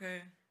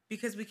 Okay.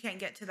 because we can't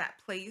get to that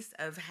place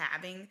of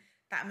having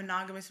that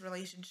monogamous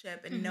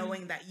relationship and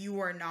knowing that you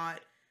are not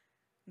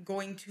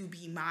going to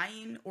be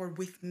mine or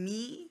with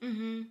me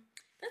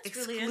That's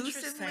really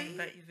interesting exclusively.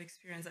 that you've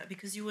experienced that,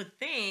 because you would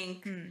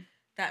think Hmm.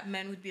 that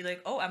men would be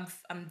like, "Oh,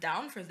 I'm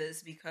down for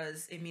this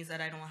because it means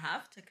that I don't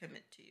have to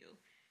commit to you."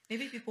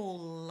 Maybe people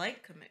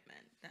like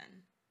commitment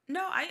then.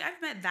 No,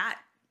 I've met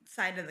that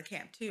side of the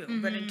camp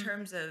too. But in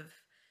terms of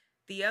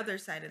the other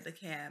side of the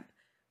camp,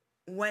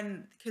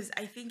 because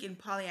I think in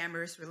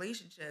polyamorous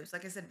relationships,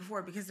 like I said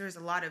before, because there's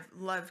a lot of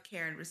love,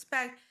 care, and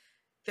respect,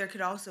 there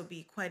could also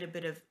be quite a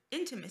bit of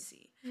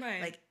intimacy,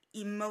 Right. like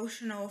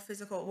emotional,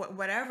 physical,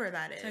 whatever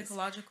that is.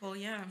 Psychological,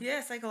 yeah.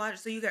 Yeah,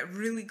 psychological. So you get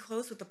really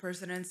close with the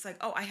person, and it's like,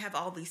 oh, I have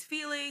all these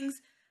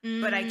feelings,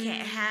 but I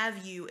can't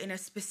have you in a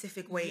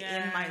specific way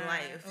in my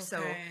life. Okay.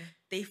 So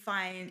they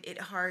find it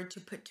hard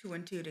to put two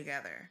and two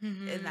together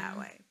in that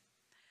way.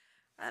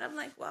 But I'm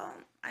like, well,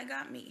 I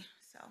got me,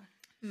 so.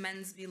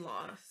 Men's be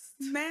lost.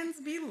 Men's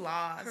be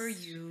lost. Per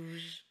usual.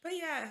 But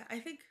yeah, I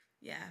think,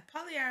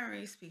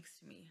 polyamory speaks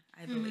to me,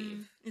 I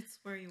believe. It's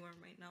where you are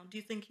right now. Do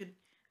you think you'd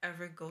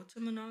ever go to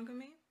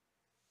monogamy?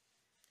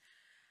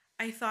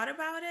 I thought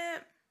about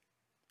it,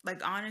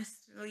 like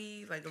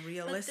honestly, like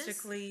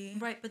realistically.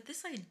 But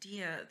this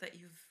idea that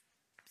you've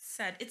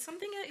said, it's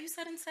something that you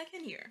said in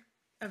second year.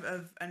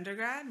 Of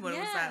undergrad? What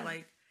was that,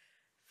 like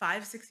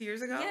 5-6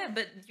 years ago? Yeah,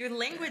 but your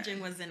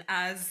languaging wasn't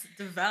as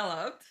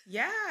developed.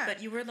 Yeah.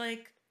 But you were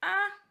like,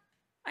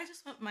 I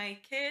just want my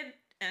kid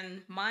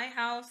and my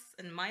house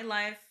and my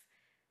life,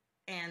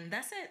 and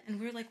that's it. And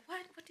we were like,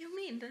 what? What do you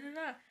mean? Da, da,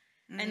 da.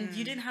 And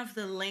you didn't have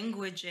the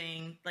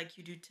languaging like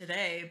you do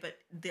today, but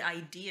the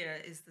idea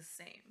is the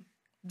same.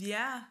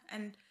 Yeah.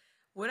 And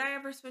would I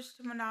ever switch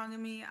to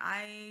monogamy?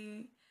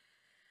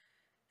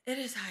 It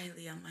is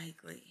highly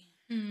unlikely.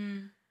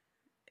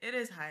 It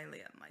is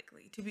highly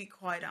unlikely, to be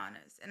quite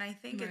honest. And I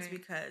think it's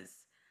because,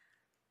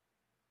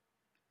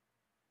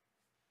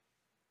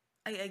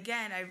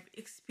 I've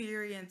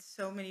experienced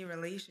so many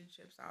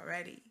relationships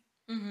already.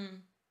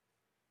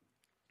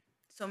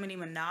 So many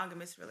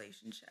monogamous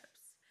relationships.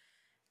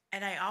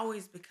 And I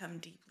always become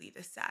deeply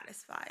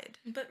dissatisfied.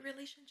 But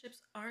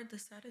relationships are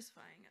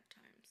dissatisfying at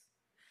times.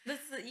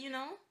 That's,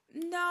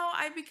 No,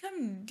 I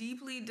become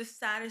deeply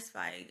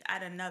dissatisfied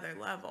at another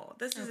level.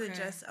 This isn't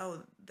just,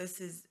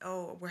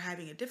 we're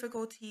having a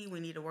difficulty, we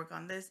need to work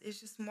on this. It's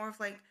just more of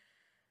like,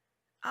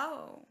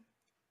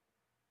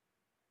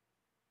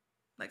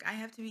 like I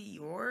have to be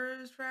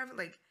yours forever.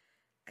 Like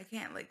I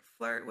can't like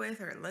flirt with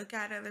or look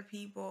at other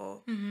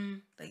people.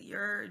 Like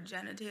your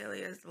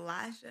genitalia is the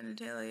last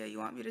genitalia you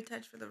want me to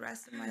touch for the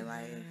rest of my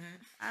life.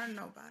 I don't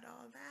know about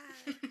all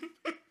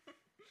that.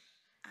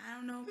 I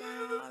don't know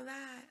about all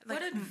that. Like,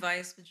 what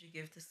advice would you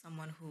give to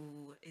someone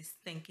who is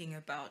thinking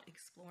about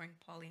exploring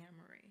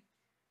polyamory?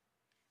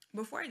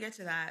 Before I get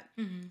to that,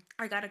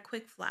 I got a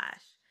quick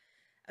flash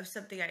of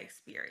something I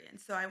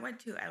experienced. So I went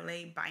to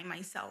LA by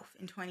myself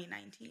in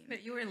 2019.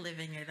 But you were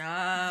living it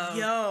up.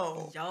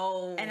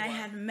 Yo. And I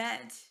had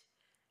met,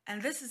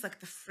 and this is like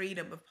the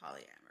freedom of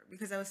polyamory,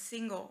 because I was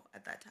single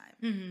at that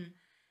time.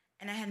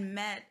 And I had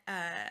met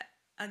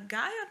a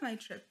guy on my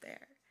trip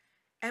there.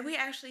 And we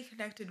actually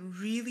connected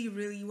really,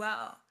 really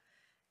well.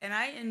 And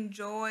I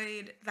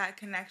enjoyed that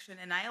connection,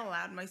 and I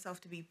allowed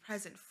myself to be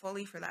present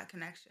fully for that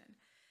connection.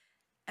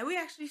 And we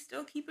actually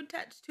still keep in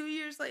touch 2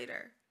 years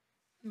later.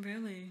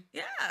 Really?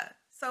 Yeah.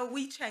 So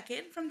we check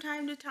in from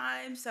time to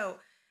time. So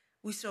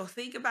we still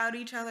think about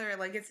each other.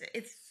 Like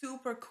it's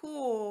super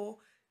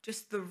cool,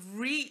 just the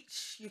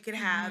reach you could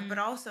have, but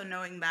also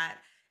knowing that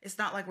it's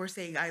not like we're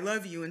saying I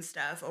love you and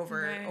stuff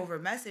over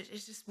message.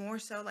 It's just more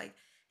so like,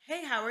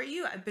 hey, how are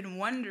you? I've been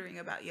wondering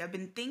about you. I've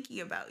been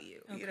thinking about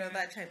you. You know,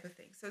 that type of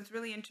thing. So it's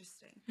really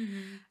interesting.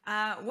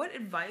 What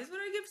advice would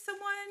I give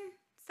someone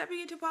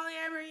stepping into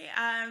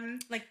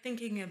polyamory? Like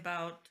thinking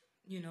about,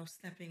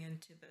 stepping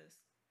into this.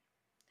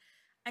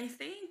 I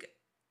think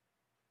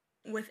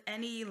with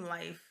any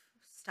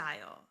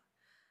lifestyle,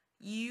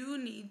 you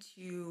need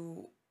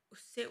to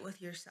sit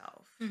with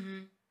yourself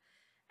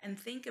and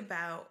think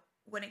about,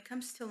 when it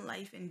comes to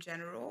life in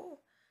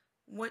general,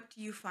 what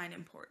do you find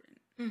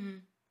important?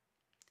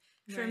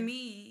 For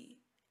me,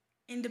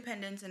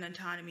 independence and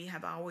autonomy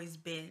have always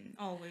been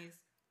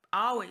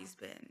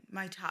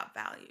my top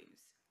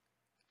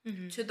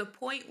values. To the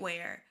point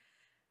where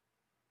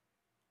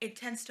it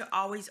tends to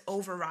always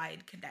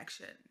override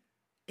connection.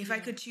 If I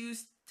could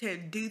choose to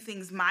do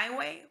things my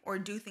way or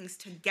do things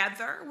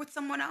together with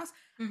someone else,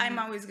 I'm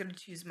always going to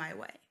choose my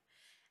way.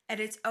 And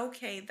it's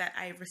okay that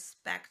I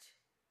respect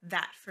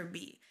that for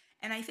me.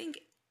 And I think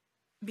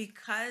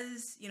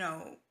because,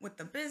 with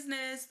the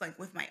business, like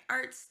with my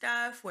art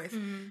stuff, with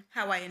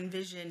how I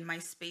envision my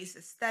space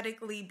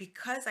aesthetically,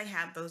 because I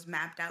have those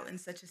mapped out in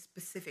such a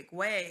specific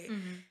way,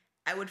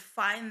 I would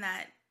find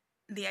that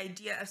the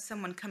idea of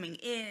someone coming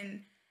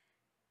in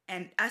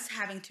and us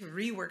having to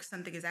rework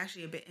something is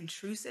actually a bit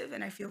intrusive,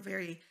 and I feel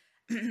very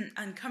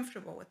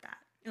uncomfortable with that.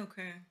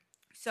 Okay.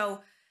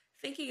 So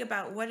thinking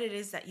about what it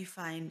is that you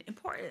find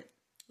important.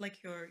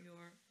 Like your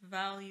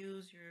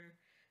values, your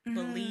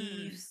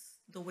beliefs,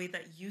 the way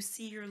that you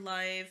see your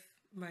life,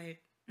 right?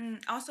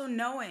 Also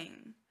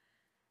knowing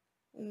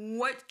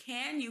what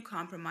can you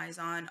compromise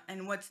on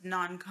and what's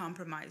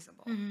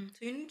non-compromisable.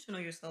 So you need to know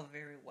yourself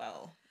very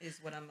well, is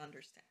what I'm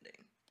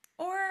understanding.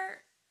 Or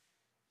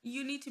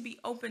you need to be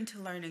open to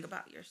learning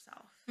about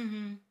yourself.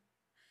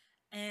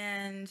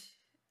 And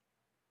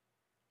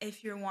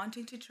if you're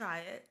wanting to try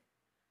it,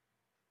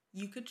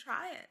 you could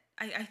try it.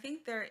 I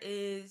think there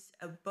is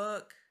a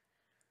book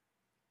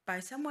by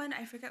someone,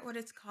 I forget what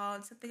it's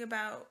called, something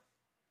about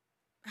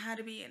how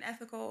to be an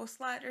ethical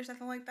slut or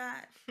something like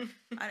that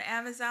on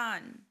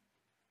Amazon.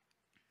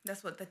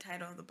 That's what the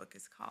title of the book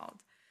is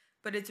called.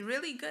 But it's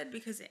really good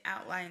because it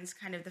outlines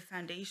kind of the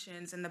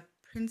foundations and the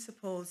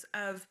principles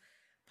of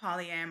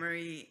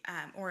polyamory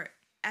or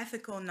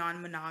ethical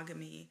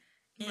non-monogamy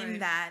in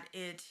that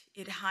it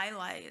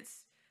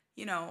highlights,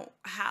 you know,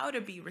 how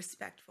to be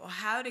respectful,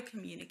 how to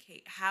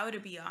communicate, how to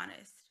be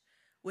honest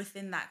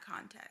within that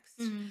context.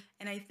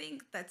 And I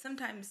think that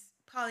sometimes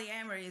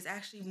polyamory is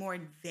actually more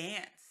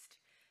advanced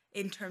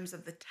in terms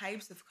of the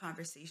types of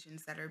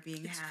conversations that are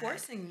being had. It's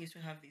forcing you to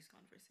have these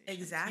conversations.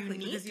 Exactly,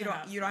 because you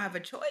don't have a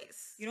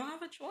choice. You don't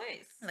have a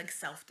choice. Like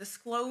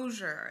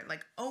self-disclosure,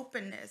 like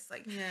openness,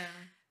 like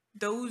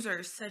those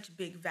are such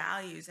big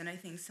values. And I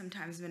think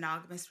sometimes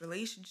monogamous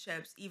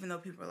relationships, even though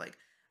people are like,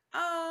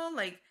 oh,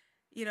 like,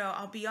 you know,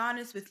 I'll be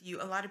honest with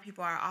you, a lot of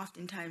people are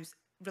oftentimes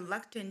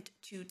reluctant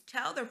to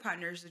tell their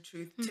partners the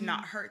truth to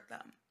not hurt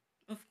them.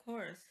 Of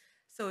course.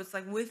 So it's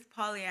like with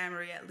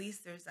polyamory, at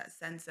least there's that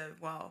sense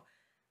of, well,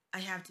 I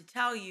have to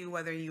tell you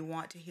whether you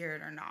want to hear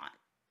it or not.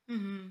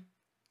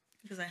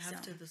 Because I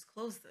have to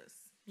disclose this.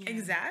 Yeah.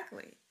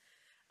 Exactly.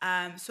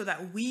 So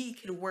that we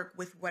could work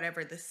with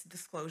whatever this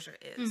disclosure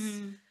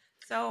is.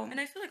 So, and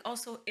I feel like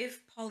also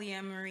if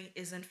polyamory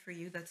isn't for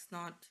you, that's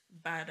not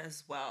bad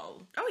as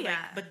well. Oh, yeah.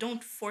 Like, but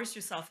don't force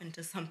yourself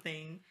into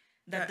something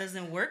that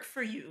doesn't work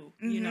for you,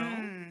 you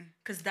know?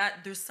 Because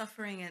there's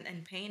suffering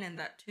and pain in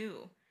that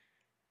too.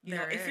 You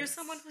know, if you're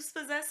someone who's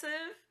possessive,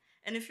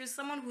 and if you're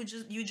someone who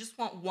just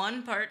want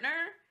one partner,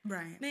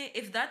 right?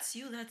 If that's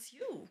you, that's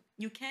you.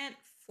 You can't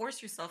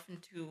force yourself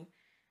into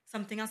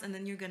something else, and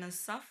then you're gonna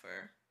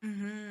suffer.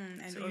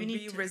 And so you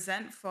need to be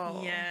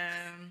resentful. Yeah.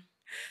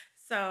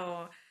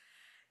 So,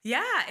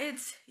 yeah,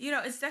 it's, you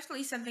know, it's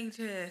definitely something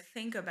to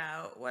think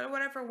about.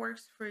 Whatever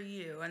works for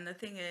you. And the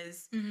thing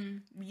is,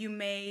 you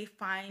may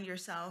find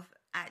yourself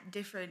at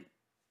different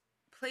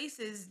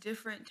places,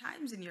 different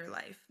times in your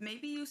life.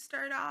 Maybe you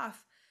start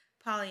off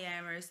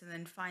polyamorous and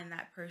then find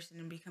that person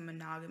and become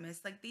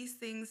monogamous. Like these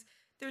things,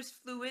 there's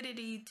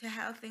fluidity to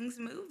how things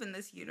move in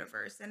this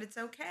universe, and it's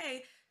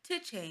okay to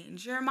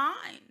change your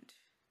mind.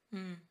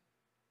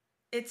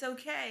 It's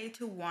okay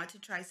to want to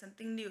try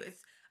something new.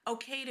 It's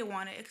okay to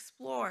want to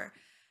explore.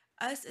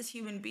 Us as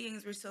human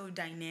beings, we're so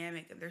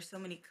dynamic and there's so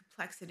many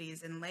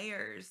complexities and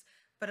layers,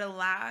 but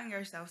allowing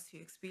ourselves to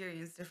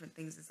experience different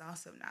things is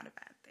also not a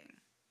bad thing.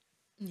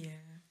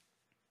 Yeah.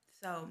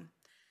 So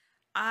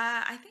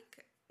I think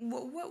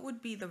what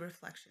would be the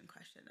reflection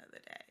question of the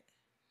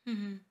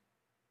day?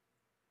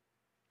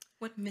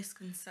 What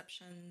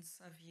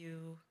misconceptions have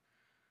you,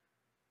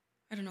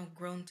 I don't know,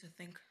 grown to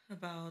think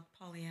about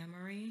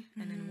polyamory,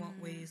 and in what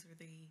ways are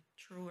they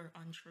true or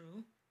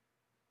untrue?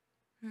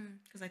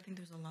 Because I think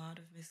there's a lot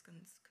of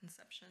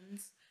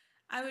misconceptions.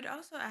 I would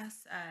also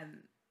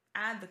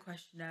add the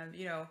question of,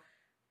 you know,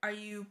 are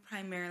you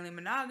primarily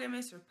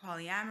monogamous or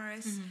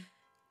polyamorous?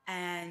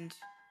 And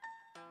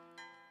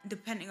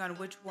depending on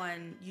which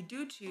one you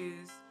do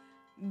choose,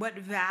 what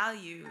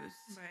values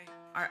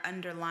are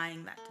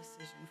underlying that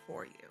decision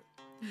for you.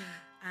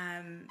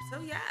 So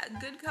yeah,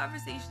 good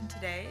conversation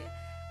today.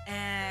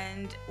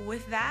 And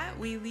with that,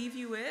 we leave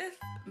you with